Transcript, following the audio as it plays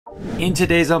In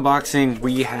today's unboxing,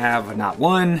 we have not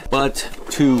one, but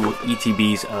two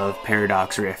ETBs of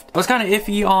Paradox Rift. I was kind of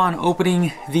iffy on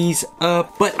opening these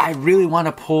up, but I really want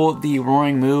to pull the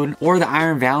Roaring Moon or the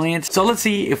Iron Valiant. So let's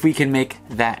see if we can make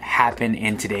that happen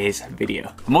in today's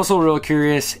video. I'm also real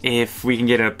curious if we can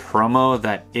get a promo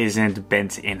that isn't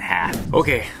bent in half.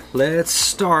 Okay, let's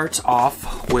start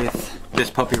off with this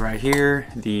puppy right here.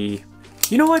 You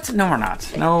know what? No, we're not.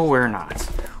 No, we're not.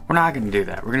 We're not gonna do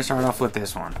that. We're gonna start off with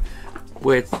this one,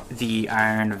 with the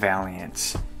Iron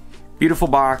Valiant. Beautiful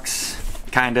box,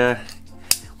 kinda.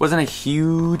 Wasn't a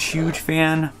huge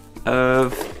fan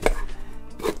of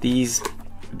the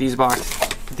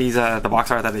box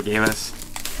art that they gave us.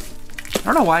 I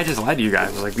don't know why I just lied to you guys.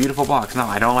 I was like, beautiful box. No,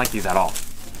 I don't like these at all.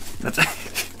 That's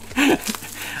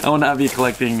I will not be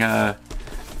collecting a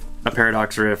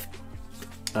Paradox Rift.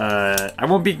 I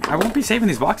won't be saving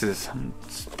these boxes.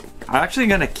 I'm actually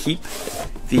gonna keep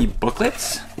the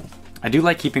booklets. I do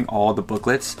like keeping all the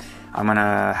booklets. I'm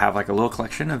gonna have like a little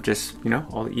collection of just, you know,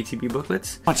 all the ETB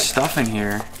booklets. Much stuff in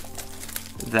here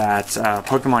that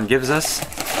Pokemon gives us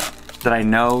that I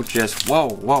know just, whoa.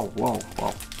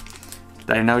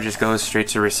 That I know just goes straight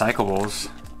to recyclables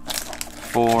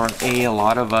for a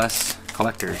lot of us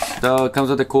collectors. So it comes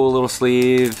with a cool little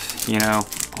sleeve, you know.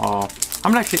 I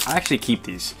actually keep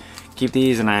these. Keep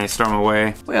these and I store them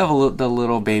away. We have the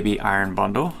little baby Iron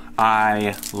Bundle.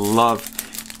 I love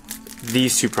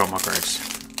these two promo cards.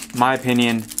 My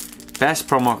opinion, best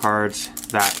promo cards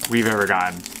that we've ever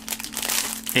gotten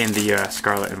in the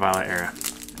Scarlet and Violet era.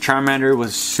 Charmander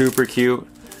was super cute.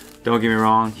 Don't get me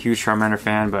wrong, huge Charmander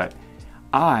fan, but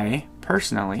I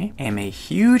personally am a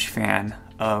huge fan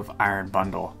of Iron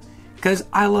Bundle because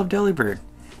I love Delibird.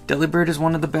 Delibird is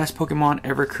one of the best Pokemon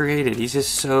ever created. He's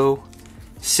just so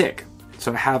sick.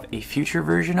 So to have a future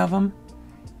version of him,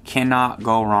 cannot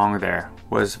go wrong there.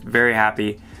 Was very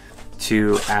happy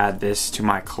to add this to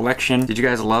my collection. Did you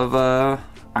guys love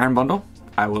Iron Bundle?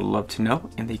 I would love to know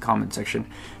in the comment section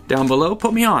down below.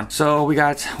 Put me on. So we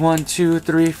got 1, 2,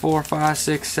 3, 4, 5,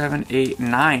 6, 7, 8,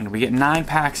 9. We get 9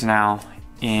 packs now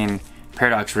in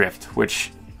Paradox Rift,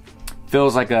 which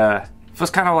feels kind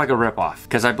of like a ripoff,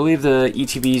 because I believe the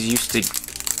ETBs used to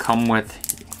come with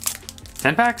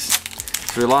 10 packs.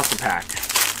 So we lost a pack.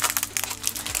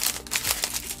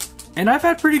 And I've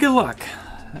had pretty good luck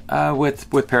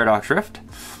with Paradox Rift.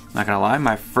 Not gonna lie,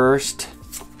 my first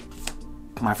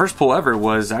pull ever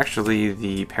was actually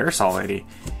the Parasol Lady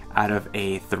out of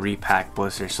a 3-pack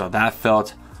blister. So that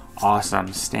felt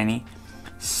awesome. Stanny,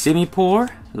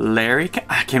 Simipour, Larry.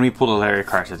 Can we pull the Larry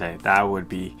card today? That would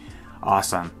be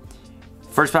awesome.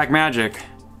 First pack magic,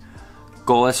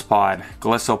 Golisopod.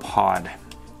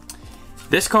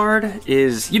 This card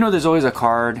is, you know, there's always a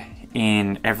card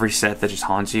in every set that just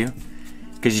haunts you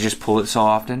because you just pull it so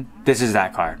often. This is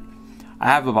that card. I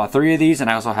have about 3 of these, and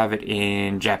I also have it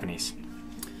in Japanese.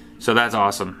 So that's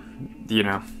awesome. You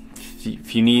know,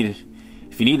 if you need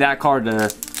that card to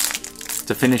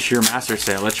finish your master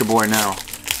sale, let your boy know. I'll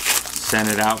send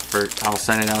it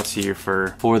out to you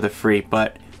for the free.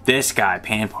 But this guy,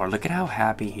 Panpour, look at how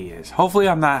happy he is. Hopefully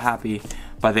I'm not happy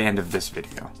by the end of this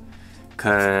video,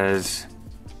 because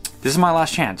this is my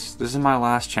last chance. This is my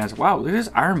last chance. Wow, look at this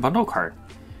Iron Bundle card.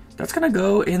 That's gonna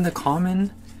go in the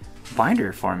common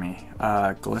binder for me.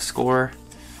 Gliscor,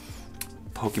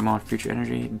 Pokemon Future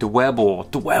Energy,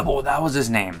 Dwebble, that was his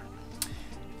name.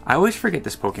 I always forget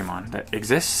this Pokemon that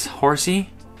exists, Horsey.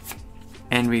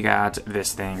 And we got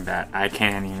this thing that I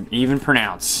can't even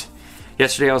pronounce.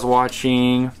 Yesterday I was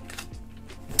watching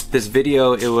this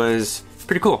video. It was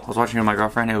pretty cool. I was watching it with my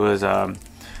girlfriend. It was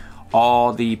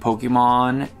all the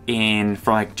Pokemon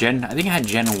from like Gen, I think it had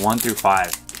Gen 1 through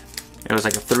 5. It was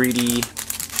like a 3D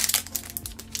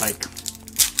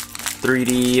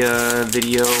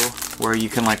video where you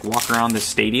can like walk around the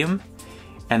stadium,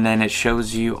 and then it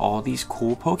shows you all these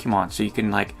cool Pokemon. So you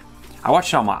can like, I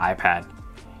watched it on my iPad.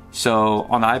 So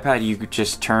on the iPad, you could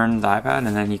just turn the iPad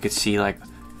and then you could see, like,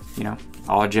 you know,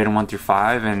 all Gen 1 through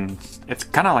 5, and it's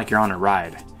kind of like you're on a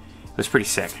ride. It was pretty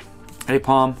sick. Hey,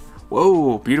 Palm.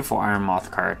 Whoa, beautiful Iron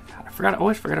Moth card. I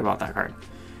always forget about that card.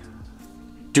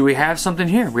 Do we have something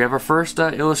here? We have our first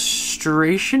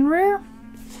illustration rare.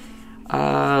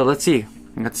 Let's see.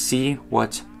 Let's see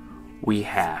what we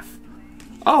have.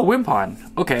 Oh, Wimpod.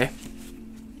 Okay.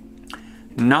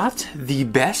 Not the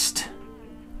best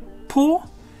pull,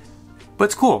 but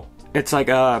it's cool. It's like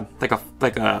a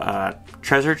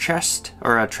treasure chest,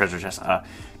 or a treasure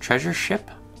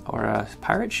ship, or a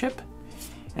pirate ship.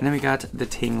 And then we got the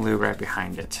Tinglu right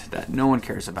behind it that no one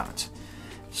cares about.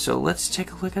 So let's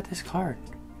take a look at this card.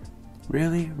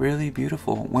 really, really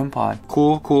beautiful Wimpod.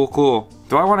 Cool, cool, cool.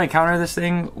 Do I want to encounter this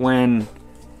thing when,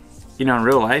 you know, in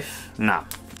real life? No,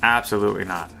 absolutely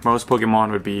not. Most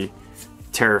Pokemon would be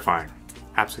terrifying.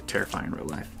 Absolutely terrifying in real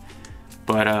life.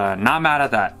 But not mad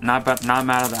at that. Not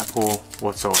mad at that pull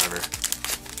whatsoever.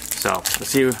 So let's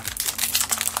see.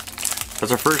 That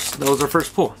was our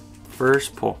first pull.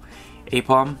 First pull.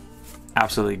 Apom,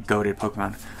 absolutely goated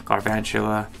Pokemon.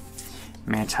 Garvantula,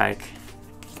 Mantike.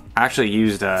 I actually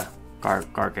used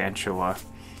Gargantula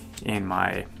in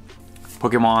my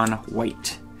Pokemon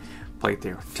White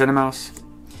playthrough. Tentamouse,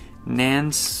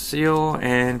 Nanseal,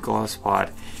 and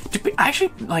Golisopod.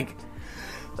 Actually, like,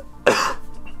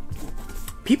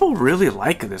 people really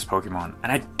like this Pokemon,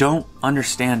 and I don't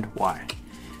understand why.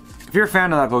 If you're a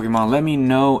fan of that Pokemon, let me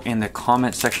know in the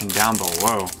comment section down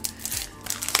below.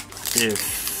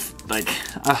 If, like,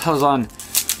 I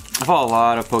follow a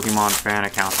lot of Pokemon fan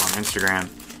accounts on Instagram,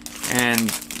 and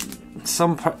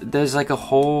there's like a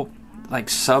whole like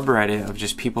subreddit of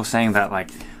just people saying that, like,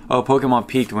 oh, Pokemon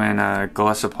peaked when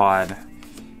Golisopod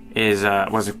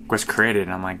was created,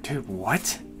 and I'm like, dude,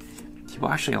 what? People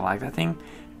actually like that thing?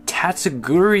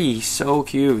 Tatsuguri, so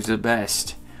cute, is the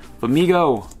best.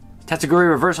 Flamigo, Tatsuguri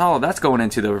Reverse Holo, that's going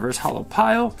into the Reverse Holo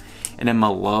pile. And then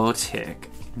Milotic,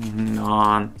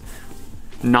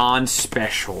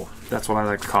 non-special. That's what I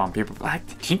like to call them. People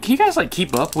like, can you guys like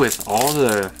keep up with all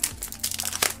the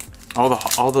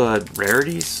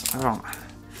rarities? I don't.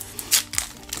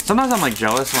 Sometimes I'm like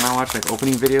jealous when I watch like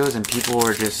opening videos and people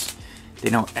are just, they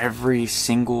know every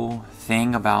single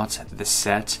thing about the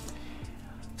set.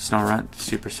 Snorunt,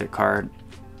 super sick card.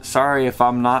 Sorry if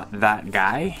I'm not that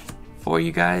guy for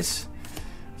you guys.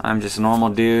 I'm just a normal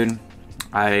dude.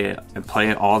 I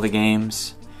play all the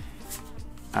games.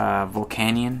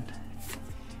 Volcanion.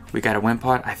 We got a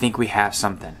Wimpod. I think we have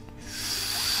something.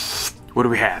 What do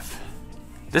we have?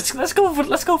 Let's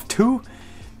go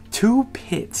two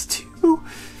pits. Two.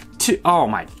 Oh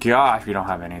my gosh, we don't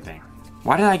have anything.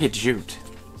 Why did I get juked?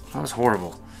 That was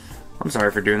horrible. I'm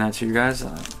sorry for doing that to you guys.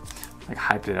 Like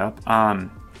hyped it up.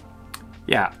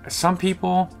 Yeah, some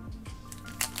people,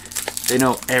 they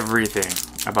know everything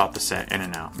about the set in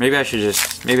and out. Maybe I should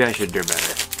do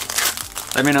better.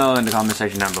 Let me know in the comment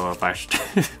section down below if I should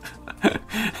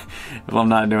if I'm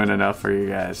not doing enough for you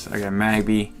guys. Okay,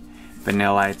 Magby,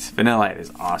 Vanillite. Vanillite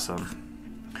is awesome.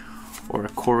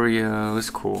 Oricorio is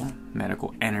cool.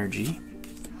 Medical Energy.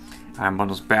 Iron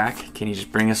Bundle's back. Can you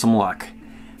just bring us some luck?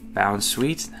 Bound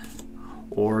Sweet,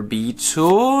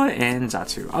 Orbeetle, and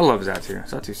Xatu. I love Xatu.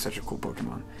 Xatu's such a cool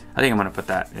Pokemon. I think I'm gonna put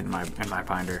that in my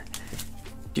binder.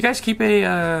 Do you guys keep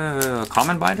a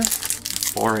common binder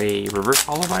or a reverse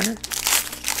holo binder?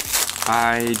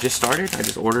 I just started. I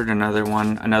just ordered another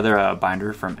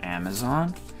binder from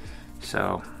Amazon.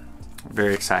 So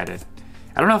very excited.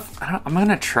 I don't know if I'm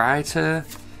gonna try to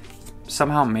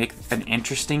somehow make an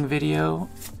interesting video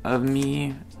of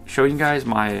me showing you guys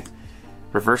my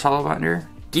reverse holo binder.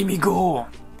 Gimme Goal!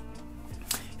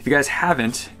 If you guys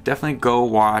haven't, definitely go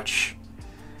watch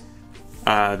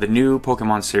the new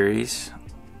Pokemon series,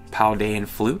 Paldean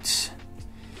Flutes.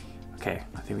 Okay,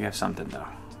 I think we have something though.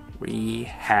 We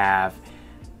have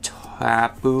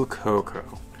Tapu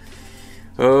Koko.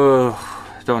 Oh,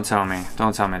 don't tell me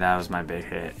that was my big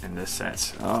hit in this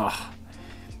set. Oh,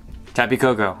 Tapu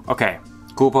Koko. Okay,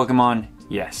 cool Pokemon.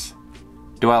 Yes.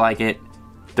 Do I like it?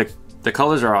 The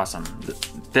colors are awesome.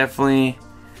 Definitely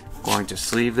going to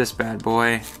sleeve this bad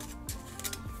boy.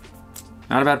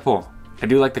 Not a bad pull. I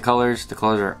do like the colors. The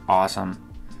colors are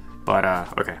awesome. But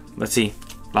okay, let's see.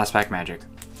 Last pack magic.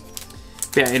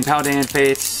 Yeah, in Paldean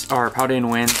Fates, or Paldean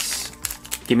Winds,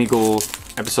 Gimme Goal,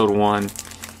 episode 1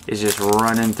 is just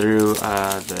running through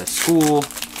the school.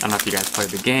 I don't know if you guys played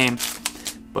the game,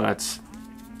 but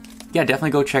yeah, definitely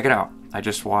go check it out. I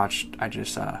just watched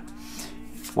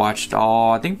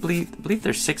all, I believe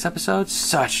there's 6 episodes.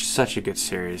 Such a good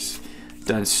series.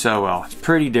 Done so well. It's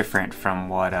pretty different from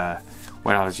what I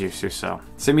was used to. So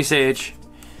Simisage,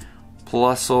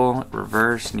 Plusle,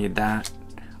 Reverse, need that.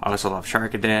 I also love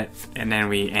Charcadet, and then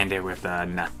we end it with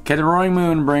nah. Can the Roaring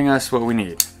Moon bring us what we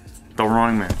need? The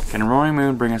Roaring Moon. Can the Roaring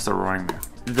Moon bring us the Roaring Moon?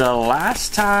 The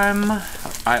last time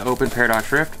I opened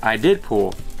Paradox Rift, I did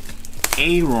pull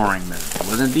a Roaring Moon. It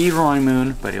wasn't the Roaring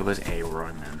Moon, but it was a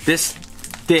Roaring Moon. This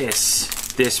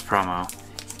promo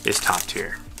is top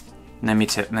tier. Let me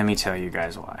tell you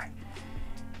guys why.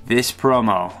 This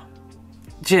promo,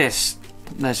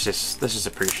 let's just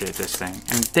appreciate this thing,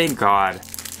 and thank God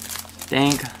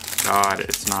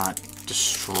it's not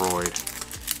destroyed,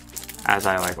 as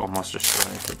I like almost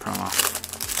destroyed the promo.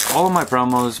 All of my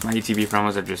promos, my eETB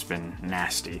promos, have just been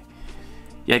nasty.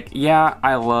 Yeah,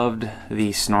 I loved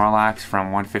the Snorlax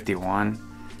from 151,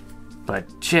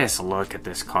 but just look at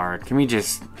this card. Can we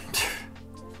just...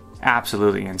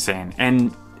 absolutely insane.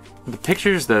 And the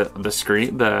pictures, the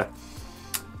screen,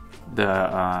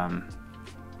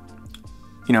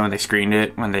 you know, when they screened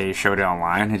it, when they showed it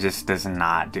online, it just does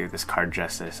not do this card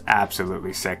justice.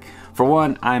 Absolutely sick. For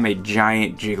one, I'm a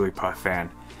giant Jigglypuff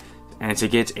fan, and to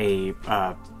get a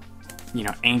you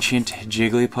know, ancient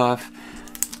Jigglypuff,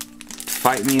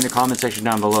 fight me in the comment section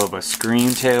down below. But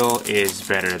Screamtail is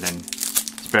better than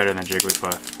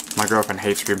Jigglypuff. My girlfriend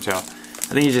hates Screamtail.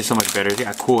 I think he's just so much better. He's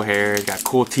got cool hair, he's got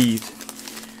cool teeth.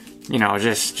 You know,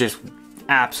 just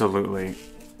absolutely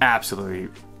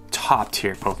top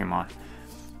tier Pokemon.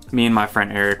 Me and my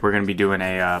friend Eric, we're gonna be doing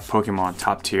a Pokemon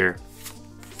top tier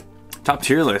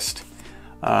list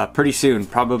pretty soon,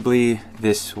 probably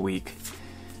this week.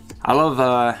 I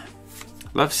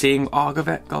love seeing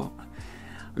Galvantula.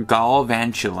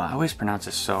 I always pronounce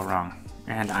it so wrong.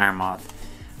 And Iron Moth.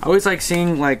 I always like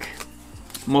seeing like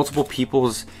multiple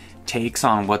people's takes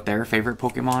on what their favorite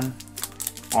Pokemon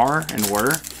are and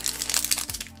were,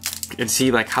 and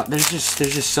see like how there's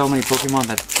just so many Pokemon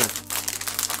that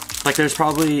like there's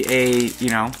probably a, you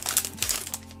know,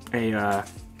 a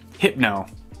Hypno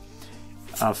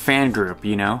fan group,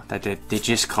 you know, that they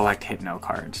just collect Hypno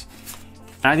cards,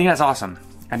 and I think that's awesome.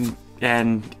 And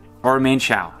or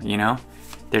Manchao, you know,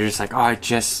 they're just like, oh, I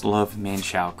just love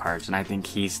Manchao cards, and I think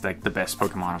he's like the best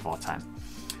Pokemon of all time.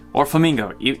 Or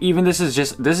Flamingo. Even this is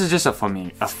just a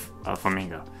Flamingo.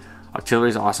 Octillery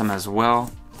is awesome as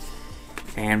well.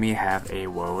 And we have a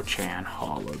Wo-Chan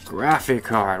holographic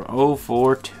card.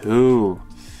 042.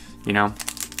 You know,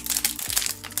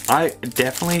 I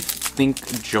definitely think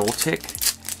Joltik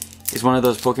is one of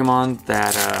those Pokemon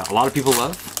that a lot of people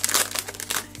love.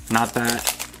 Not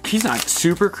that he's not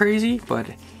super crazy, but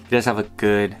he does have a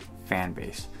good fan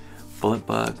base. Bullet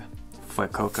Bug,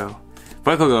 Fuecoco.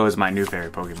 Fuecoco is my new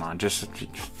favorite Pokemon. Just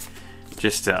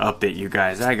to update you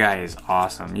guys, that guy is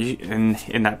awesome.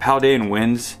 In that Paldean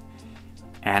Winds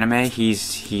anime,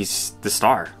 he's the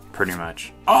star pretty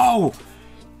much. Oh,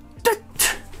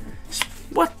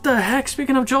 what the heck?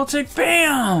 Speaking of Joltik,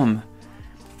 bam!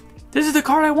 This is the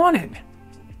card I wanted.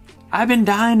 I've been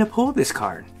dying to pull this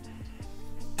card.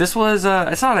 This was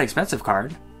it's not an expensive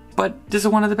card, but this is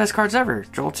one of the best cards ever.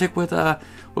 Joltik with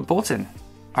Bolton,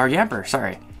 or Yamper,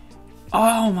 sorry.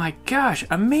 Oh my gosh,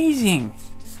 amazing!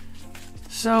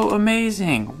 So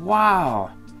amazing,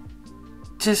 wow.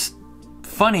 Just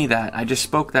funny that I just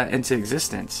spoke that into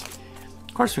existence.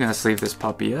 Of course we're gonna sleeve this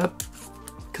puppy up,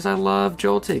 because I love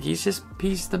Joltik. He's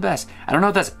the best. I don't know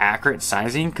if that's accurate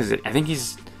sizing, because I think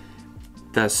he's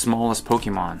the smallest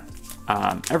Pokemon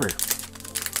ever.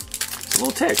 He's a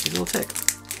little tick.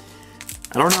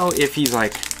 I don't know if he's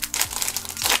like,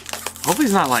 hopefully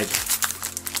he's not like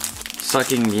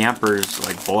sucking Yamper's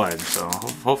like blood, so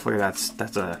hopefully that's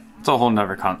a whole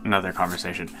another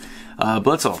conversation.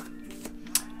 Blitzel,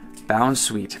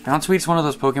 Bounsweet. Bounsweet's one of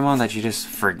those Pokemon that you just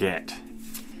forget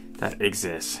that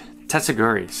exists.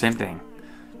 Tetsuguri, same thing.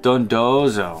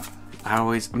 Dondozo,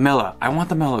 Mela. I want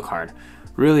the Mela card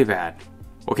really bad.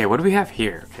 Okay, what do we have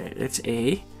here? Okay, it's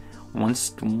a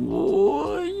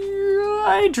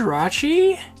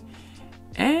Hydrachi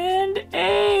and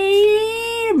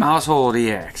a Mousehold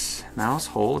EX.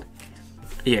 Mousehold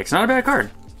EX, not a bad card.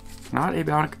 Not a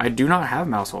bad. I do not have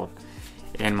Mousehold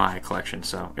in my collection,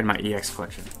 so in my EX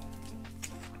collection.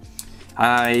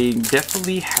 I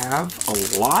definitely have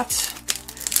a lot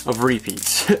of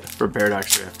repeats for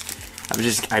Paradox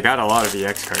Rift. I got a lot of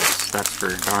EX cards, that's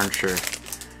for darn sure. I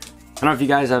don't know if you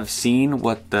guys have seen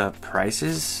what the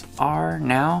prices are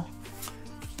now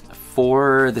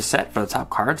for the set, for the top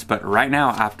cards, but right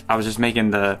now, I was just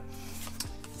making the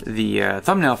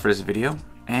thumbnail for this video,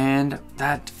 and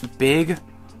that big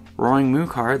Roaring Moon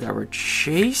card that we're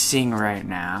chasing right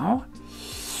now,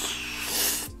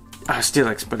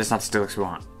 Steelix, but it's not Steelix we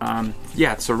want.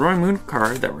 Yeah, so Roaring Moon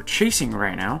card that we're chasing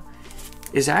right now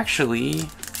is actually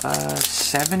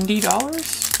 $70.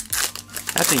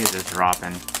 That thing is just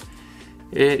dropping.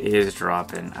 It is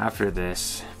dropping. After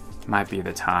this, might be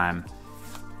the time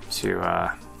to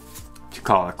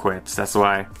call it quits. That's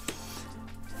why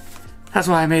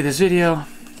I made this video.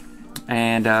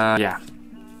 And yeah,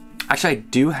 actually I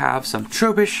do have some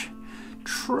Trubbish.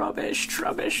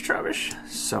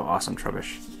 So awesome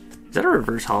Trubbish. Is that a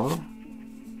reverse holo?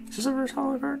 Is this a reverse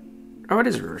holo card? Oh, it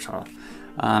is a reverse holo.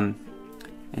 And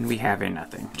we have a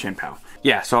nothing, Chin-Pow.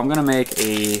 Yeah, so I'm gonna make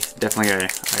definitely a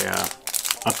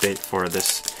update for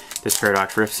this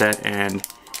Paradox Rift set, and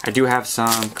I do have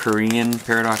some Korean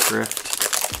Paradox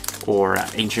Rift or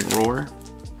Ancient Roar,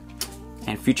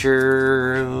 And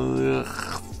future,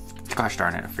 gosh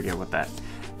darn it, I forget what the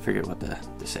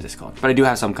set is called. But I do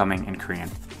have some coming in Korean.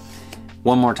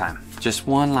 One more time, just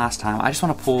one last time. I just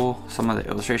want to pull some of the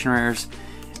illustration rares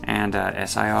and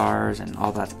SIRs and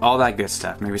all that good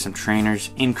stuff. Maybe some trainers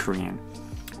in Korean,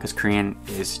 because Korean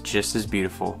is just as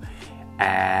beautiful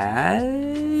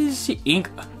as ink.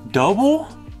 Double?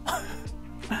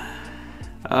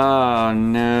 Oh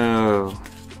no.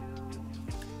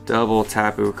 Double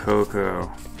Tapu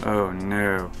Koko. Oh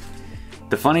no.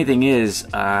 The funny thing is,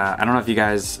 I don't know if you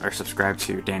guys are subscribed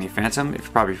to Danny Phantom. If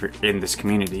you're probably in this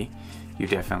community, you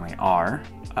definitely are.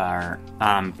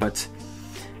 But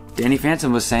Danny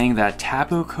Phantom was saying that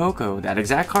Tapu Koko, that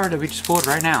exact card that we just pulled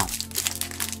right now,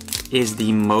 is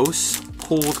the most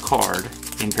pulled card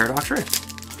in Paradox Rift.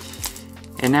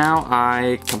 And now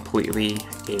I completely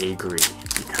agree,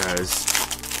 because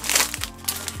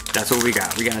that's what we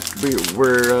got.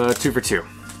 We're 2 for 2.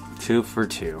 2 for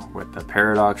 2 with the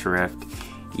Paradox Rift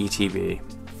eETB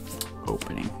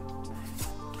opening.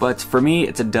 But for me,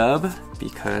 it's a dub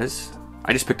because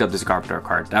I just picked up this Garbodor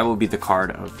card. That will be the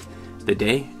card of the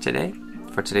day today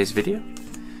for today's video.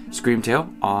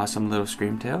 Screamtail, awesome little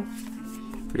Screamtail.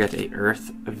 We got a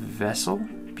Earth Vessel,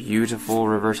 beautiful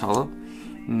reverse holo.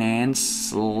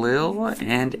 Nanslil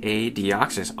and a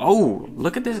Deoxys. Oh,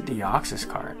 look at this Deoxys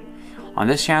card. On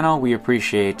this channel, we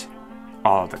appreciate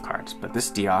all of the cards, but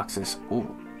this Deoxys,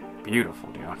 ooh, beautiful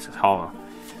Deoxys holo.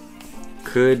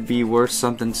 Could be worth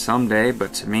something someday,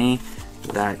 but to me,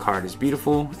 that card is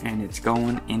beautiful and it's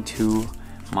going into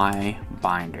my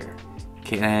binder.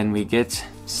 Can we get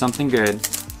something good?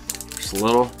 Just a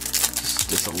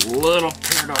little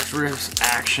Paradox Rift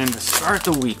action to start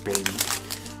the week, baby.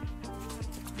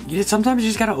 Sometimes you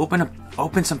just gotta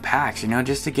open some packs, you know,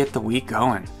 just to get the week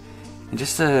going, and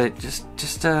just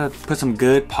to put some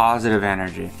good positive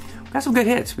energy. We got some good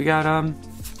hits. We got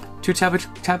 2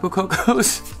 Tapu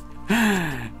Kokos.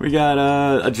 We got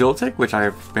a Joltik, which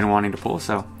I've been wanting to pull,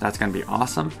 so that's gonna be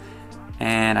awesome.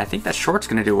 And I think that short's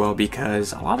gonna do well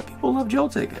because a lot of people love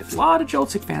Joltik. There's a lot of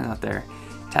Joltik fans out there.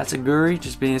 Tatsuguri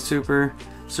just being super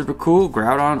cool.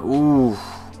 Groudon, ooh.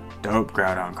 Dope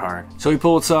Groudon card. So we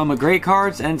pulled some great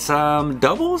cards and some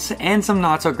doubles and some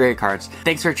not so great cards.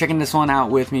 Thanks for checking this one out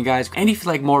with me, guys. And if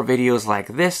you like more videos like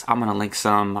this, I'm gonna link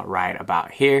some right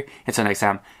about here. Until next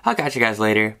time, I'll catch you guys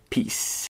later. Peace.